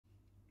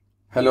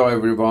Hello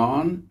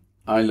everyone,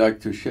 I'd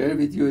like to share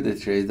with you the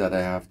trade that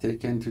I have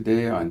taken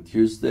today on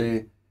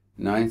Tuesday,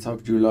 9th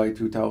of July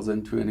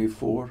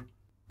 2024.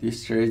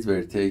 These trades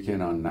were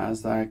taken on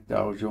Nasdaq,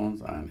 Dow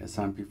Jones and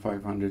S&P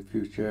 500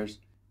 futures.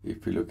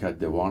 If you look at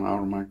the 1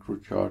 hour macro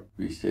chart,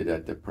 we see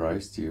that the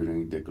price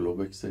during the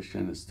Globex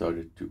session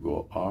started to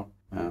go up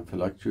and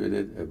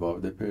fluctuated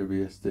above the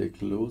previous day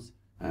close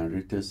and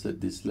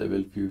retested this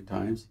level few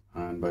times.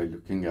 And by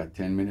looking at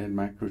 10-minute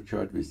macro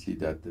chart, we see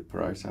that the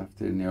price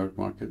after New York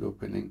market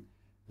opening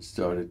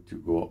started to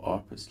go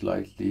up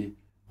slightly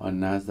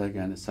on Nasdaq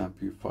and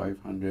S&P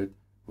 500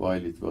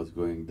 while it was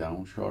going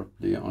down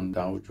sharply on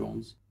Dow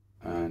Jones.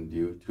 And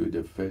due to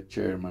the Fed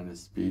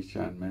chairman's speech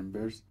and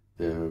members,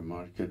 the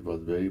market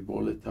was very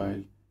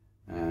volatile,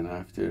 and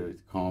after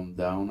it calmed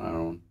down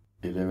around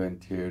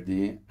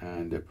 11:30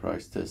 and the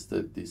price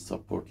tested these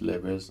support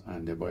levels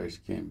and the buyers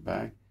came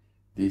back,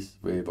 this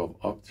wave of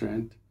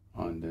uptrend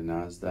on the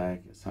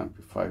Nasdaq,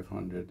 S&P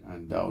 500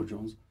 and Dow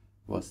Jones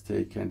was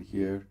taken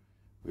here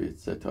with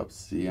setup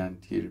C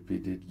and T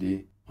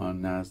repeatedly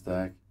on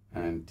Nasdaq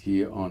and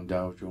T on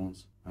Dow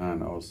Jones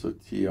and also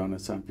T on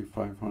S&P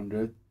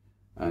 500,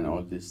 and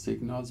all these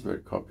signals were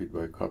copied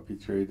by copy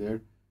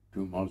trader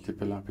to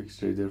multiple Apex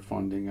Trader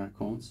funding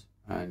accounts.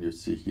 And you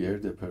see here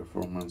the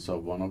performance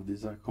of one of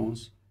these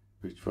accounts,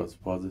 which was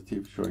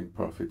positive, showing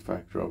profit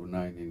factor of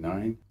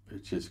 99,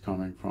 which is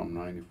coming from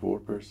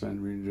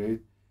 94% win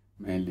rate,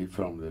 mainly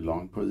from the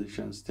long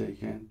positions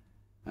taken,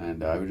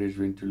 and the average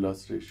win to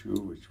loss ratio,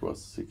 which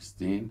was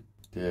 16.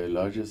 The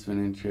largest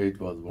winning trade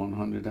was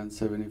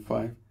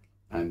 175,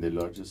 and the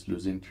largest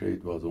losing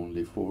trade was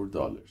only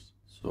 $4.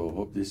 So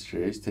hope this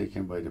trade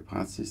taken by the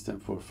PAAT system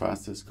for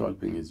fast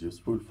scalping is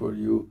useful for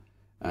you,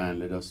 and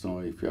let us know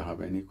if you have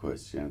any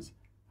questions.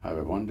 Have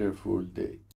a wonderful day.